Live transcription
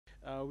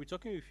We're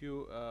talking with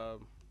you,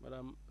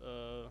 Madam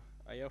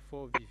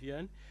Ayafo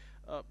Vivian.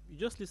 You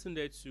just listened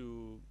there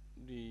to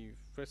the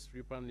first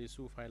three panelists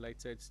who've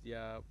highlighted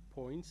their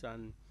points,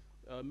 and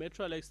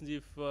Metro Alex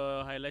Ndiff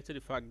highlighted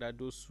the fact that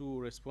those who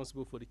are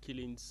responsible for the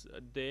killings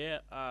there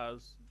are,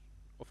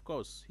 of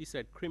course, he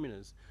said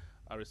criminals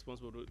are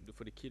responsible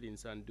for the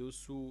killings, and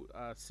those who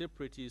are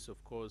separatists,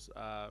 of course,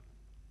 are,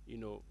 you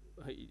know,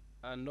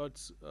 are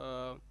not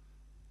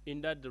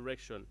in that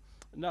direction.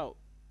 Now,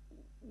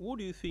 who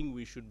do you think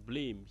we should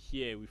blame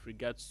here with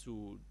regards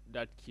to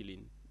that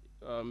killing?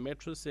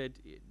 Metro said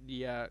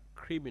they are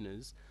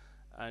criminals,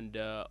 and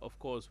of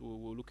course,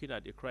 we're looking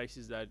at a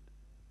crisis that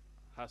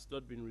has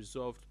not been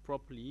resolved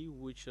properly,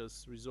 which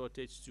has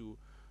resulted to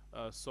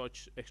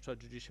such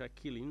extrajudicial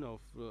killing of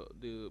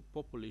the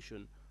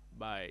population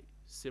by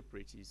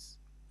separatist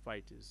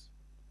fighters.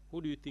 Who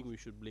do you think we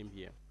should blame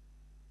here?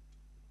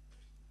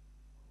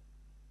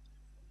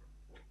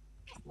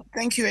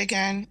 Thank you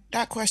again.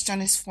 That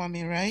question is for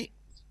me, right?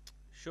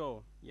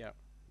 Sure, yeah.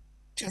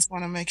 Just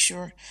want to make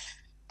sure.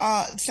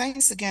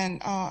 Thanks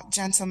again,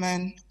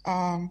 gentlemen.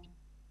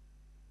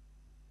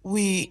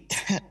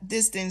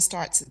 This didn't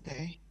start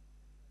today,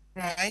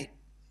 right?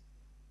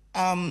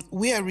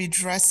 We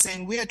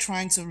are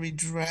trying to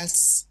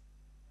redress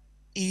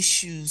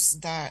issues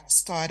that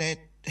started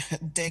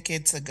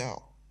decades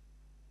ago.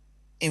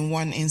 In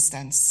one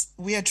instance,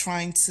 we are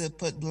trying to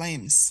put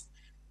blames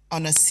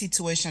on a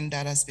situation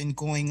that has been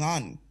going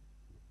on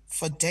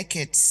for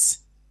decades.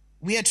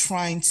 We are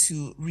trying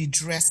to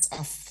redress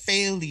a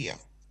failure,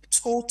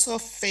 total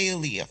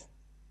failure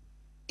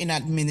in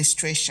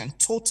administration,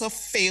 total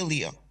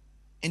failure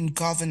in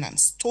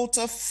governance,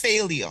 total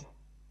failure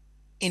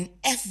in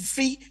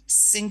every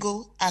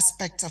single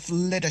aspect of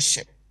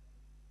leadership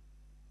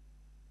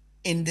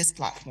in this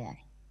platform.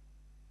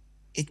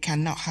 It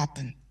cannot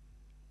happen.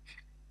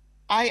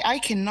 I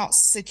cannot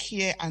sit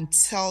here and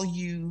tell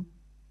you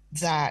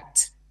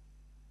that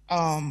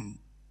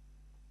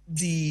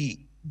the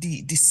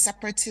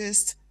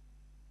separatists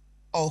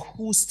or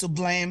who's to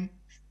blame.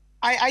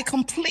 I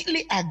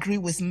completely agree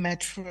with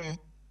Metro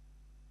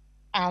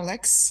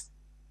Alex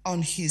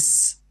on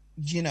his,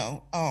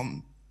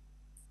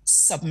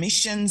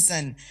 submissions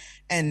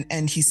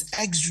and his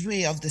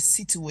x-ray of the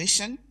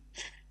situation.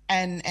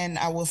 And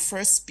our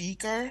first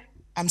speaker,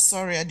 I'm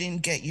sorry I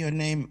didn't get your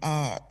name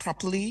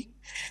properly,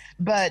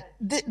 but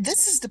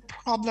this is the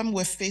problem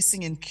we're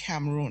facing in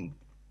Cameroon,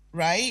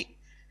 right?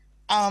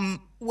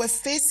 We're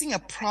facing a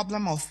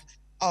problem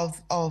of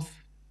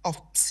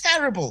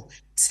terrible,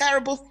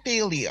 terrible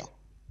failure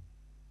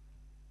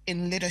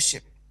in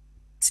leadership,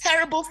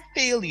 terrible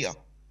failure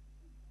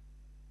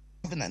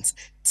governance,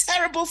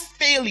 terrible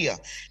failure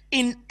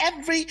in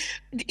every.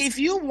 If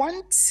you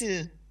want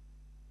to,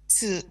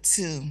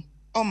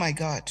 oh my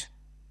God,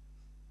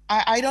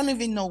 I don't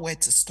even know where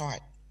to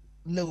start,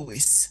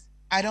 Louis.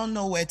 I don't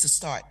know where to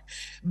start.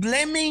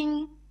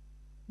 Blaming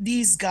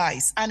these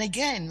guys. And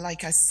again,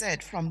 like I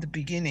said from the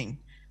beginning,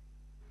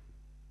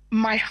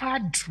 my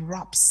heart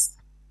drops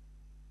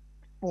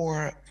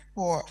for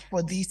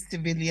these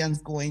civilians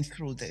going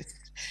through this.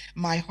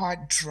 My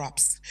heart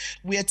drops.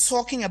 We are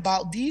talking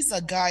about, these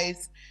are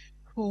guys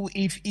who,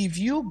 if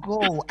you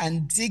go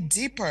and dig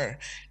deeper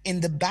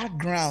in the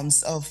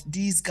backgrounds of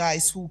these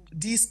guys,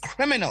 these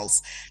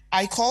criminals,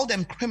 I call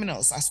them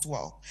criminals as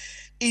well.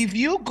 If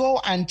you go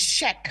and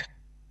check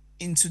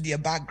into their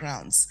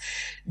backgrounds,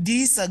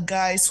 these are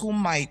guys who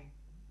might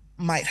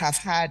have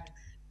had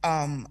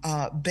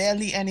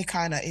barely any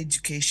kind of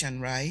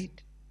education, right?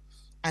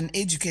 And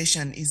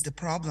education is the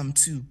problem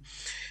too.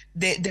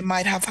 They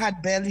might have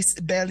had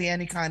barely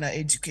any kind of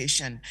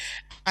education,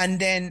 and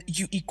then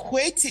you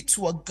equate it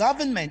to a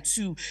government,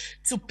 to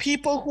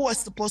people who are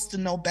supposed to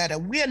know better.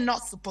 We are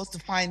not supposed to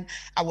find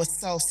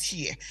ourselves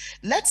here.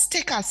 Let's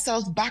take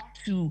ourselves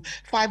back to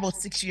 5 or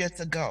 6 years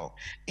ago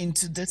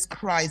into this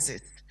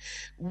crisis.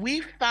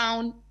 We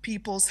found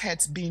people's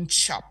heads being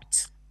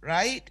chopped,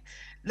 right?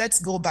 Let's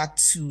go back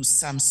to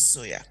Sam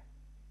Sawyer,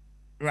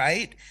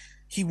 right?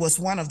 He was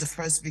one of the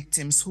first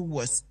victims who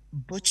was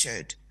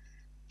butchered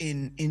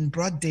in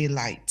broad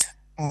daylight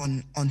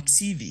on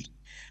TV,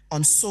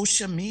 on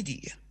social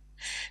media.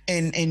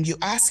 And you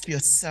ask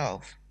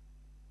yourself,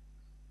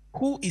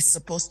 who is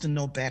supposed to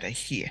know better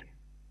here?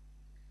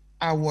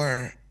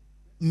 Our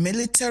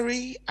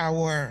military,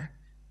 our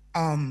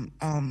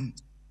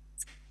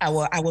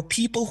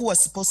people who are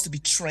supposed to be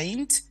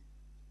trained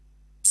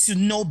to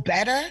know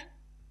better,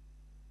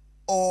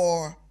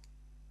 or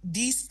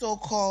these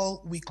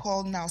so-called, we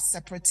call now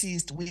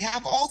separatists, we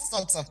have all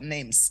sorts of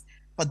names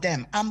for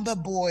them, Amber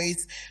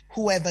Boys,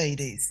 whoever it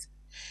is.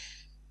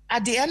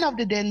 At the end of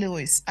the day,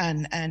 Lewis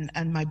and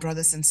my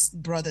brothers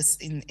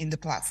in the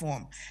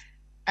platform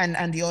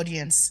and the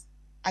audience,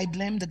 I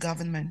blame the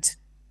government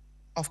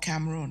of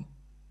Cameroon.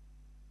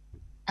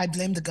 I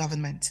blame the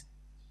government.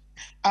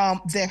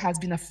 There has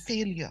been a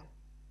failure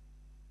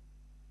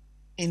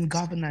in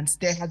governance.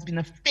 There has been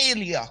a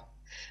failure.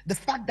 The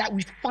fact that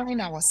we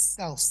find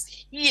ourselves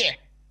here,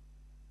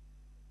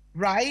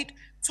 right?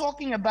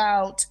 Talking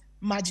about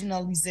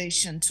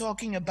marginalization,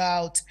 talking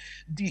about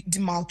the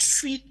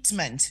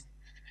maltreatment.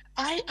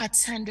 I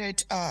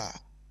attended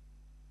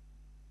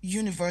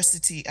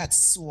university at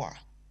SUA.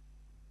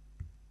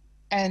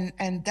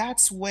 And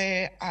that's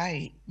where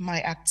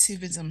my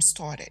activism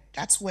started.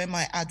 That's where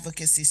my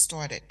advocacy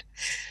started.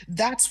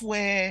 That's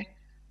where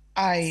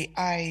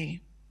I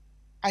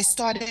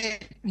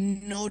started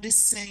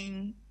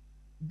noticing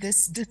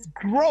this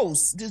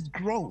gross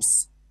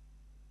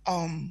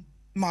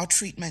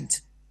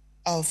maltreatment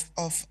of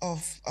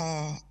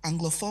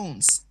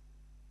Anglophones,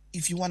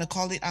 if you want to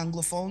call it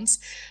Anglophones,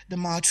 the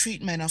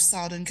maltreatment of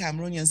Southern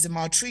Cameroonians, the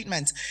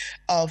maltreatment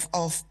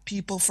of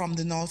people from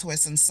the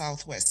Northwest and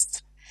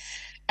Southwest.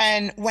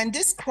 And when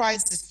this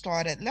crisis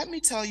started, let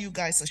me tell you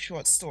guys a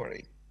short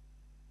story.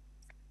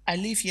 I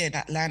live here in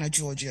Atlanta,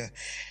 Georgia.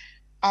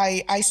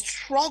 I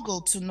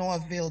struggled to no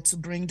avail to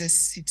bring this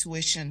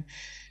situation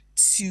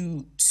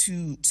to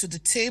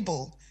the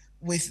table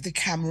with the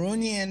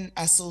Cameroonian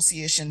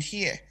Association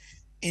here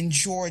in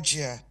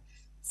Georgia,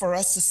 for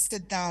us to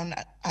sit down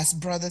as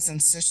brothers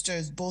and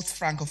sisters, both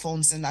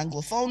Francophones and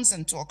Anglophones,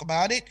 and talk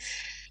about it.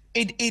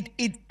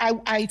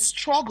 I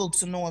struggled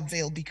to no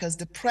avail, because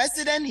the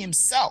president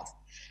himself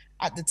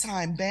at the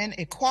time, Ben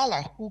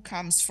Ekwala, who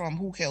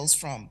hails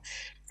from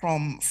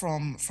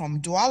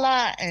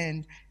Douala,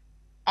 and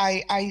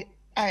I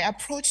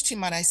approached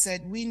him and I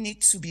said, we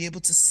need to be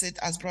able to sit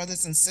as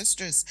brothers and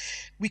sisters.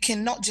 We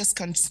cannot just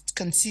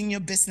continue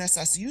business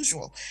as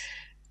usual.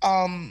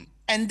 And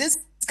this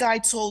guy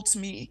told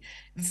me,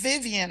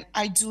 Vivian,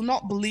 I do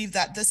not believe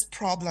that this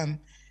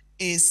problem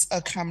is a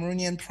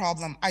Cameroonian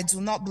problem. I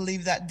do not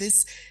believe that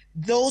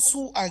those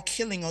who are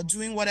killing or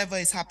doing whatever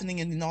is happening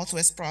in the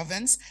Northwest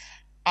province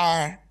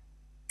are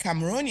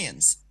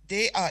Cameroonians.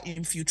 They are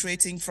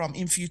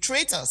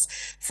infiltrators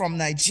from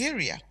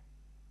Nigeria.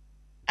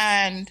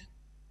 And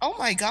oh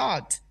my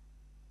God,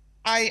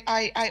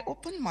 I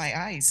opened my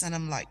eyes and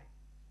I'm like,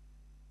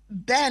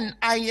 Ben,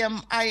 I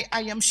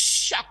am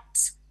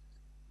shocked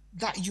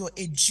that you're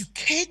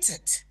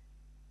educated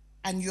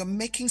and you're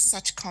making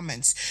such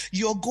comments.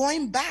 You're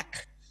going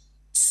back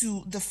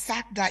to the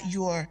fact that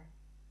you're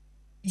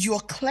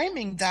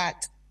claiming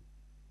that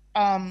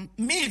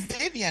me,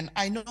 Vivian,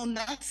 I know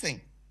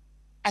nothing.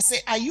 I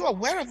say, are you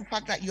aware of the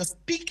fact that you're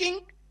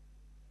speaking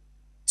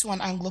to an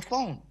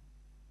Anglophone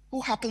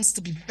who happens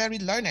to be very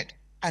learned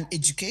and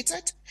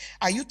educated?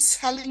 Are you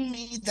telling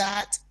me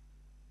that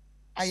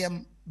I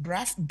am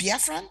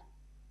Biafran?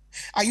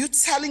 Are you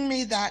telling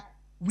me that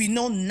we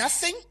know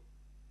nothing?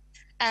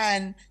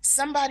 And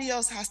somebody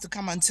else has to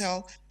come and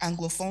tell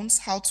Anglophones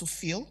how to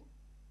feel,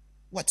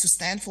 what to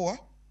stand for,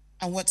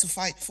 and what to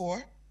fight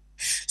for?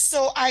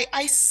 So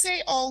I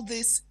say all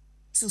this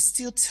to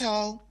still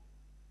tell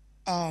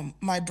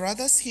my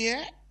brothers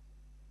here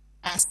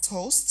as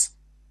hosts,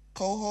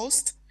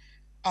 co-hosts,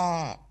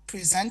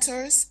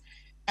 presenters,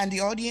 and the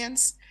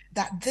audience,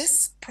 that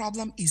this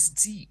problem is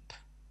deep.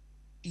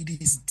 It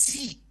is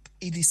deep.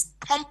 It is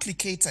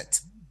complicated.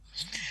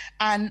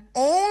 And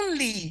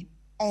only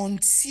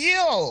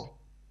until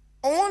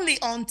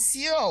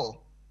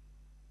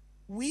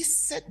we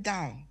sit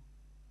down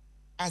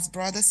as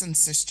brothers and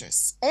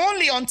sisters,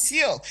 only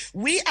until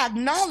we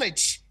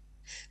acknowledge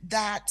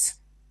that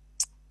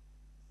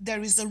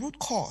there is a root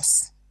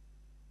cause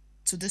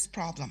to this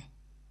problem,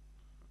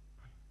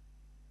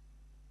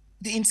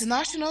 the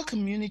international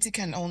community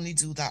can only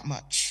do that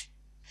much.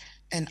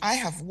 And I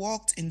have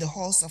walked in the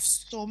halls of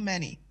so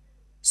many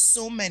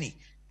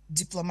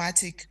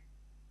diplomatic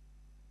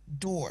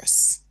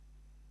doors.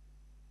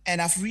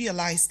 And I've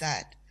realized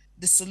that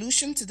the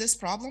solution to this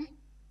problem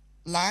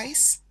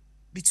lies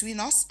between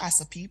us as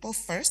a people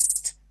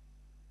first.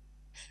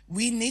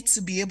 We need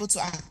to be able to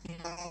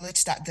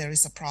acknowledge that there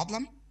is a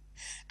problem,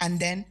 and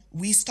then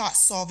we start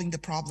solving the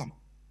problem.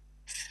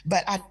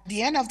 But at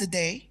the end of the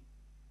day,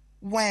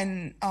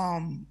 when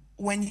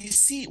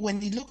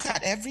you look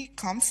at every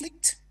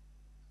conflict,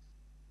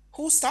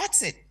 who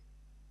starts it?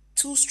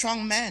 Two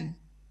strong men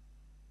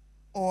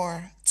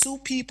or two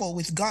people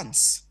with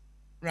guns,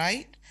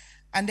 right?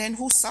 And then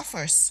who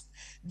suffers?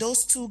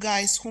 Those two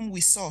guys whom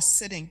we saw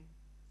sitting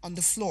on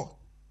the floor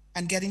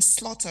and getting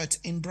slaughtered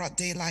in broad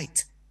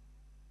daylight.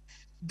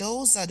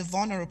 Those are the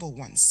vulnerable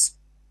ones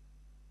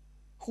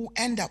who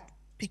end up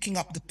picking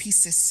up the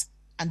pieces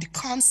and the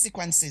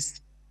consequences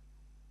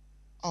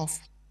of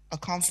a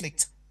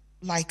conflict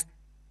like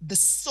the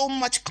so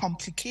much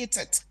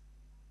complicated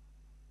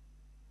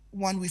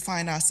one we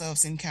find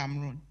ourselves in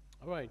Cameroon.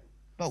 All right.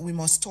 But we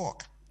must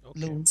talk, Okay.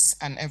 Louis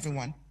and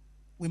everyone.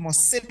 We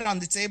must sit on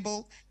the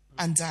table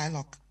and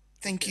dialogue.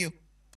 Thank you.